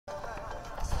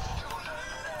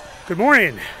Good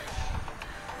morning.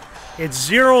 It's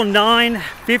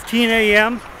 09:15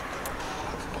 a.m.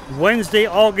 Wednesday,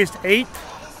 August 8th.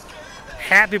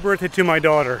 Happy birthday to my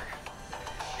daughter.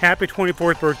 Happy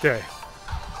 24th birthday.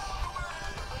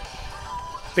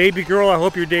 Baby girl, I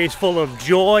hope your day is full of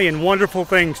joy and wonderful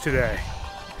things today.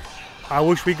 I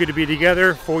wish we could be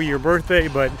together for your birthday,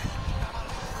 but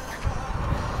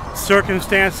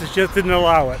circumstances just didn't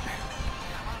allow it.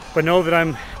 But know that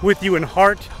I'm with you in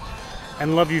heart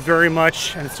and love you very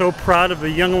much, and so proud of the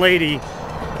young lady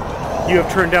you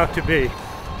have turned out to be.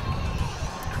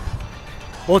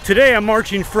 Well, today I'm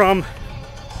marching from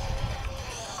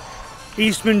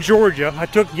Eastman, Georgia. I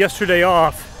took yesterday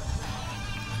off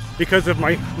because of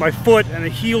my foot and a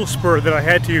heel spur that I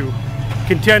had to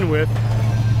contend with.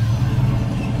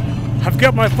 I've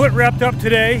got my foot wrapped up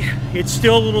today. It's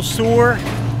still a little sore,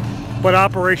 but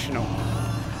operational.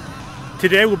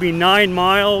 Today will be 9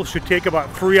 miles, should take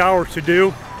about 3 hours to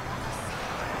do.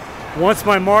 Once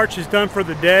my march is done for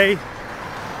the day,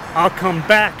 I'll come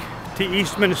back to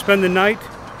Eastman to spend the night,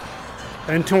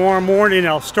 and tomorrow morning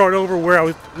I'll start over where I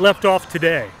was left off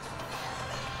today.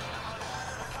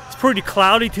 It's pretty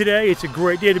cloudy today. It's a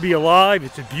great day to be alive.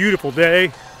 It's a beautiful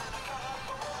day.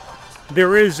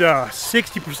 There is a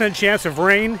 60% chance of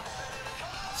rain,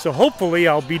 so hopefully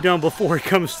I'll be done before it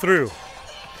comes through.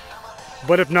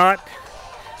 But if not,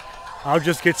 I'll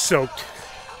just get soaked.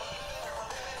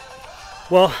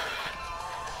 Well,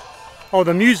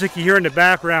 the music you hear in the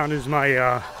background is my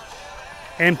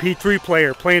MP3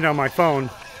 player playing on my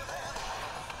phone.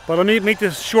 But let me make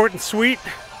this short and sweet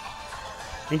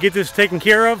and get this taken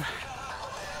care of.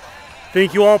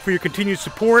 Thank you all for your continued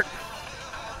support.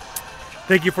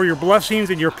 Thank you for your blessings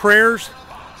and your prayers.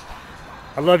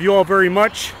 I love you all very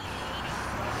much.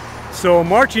 So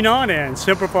marching on and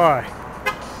Semper Fi.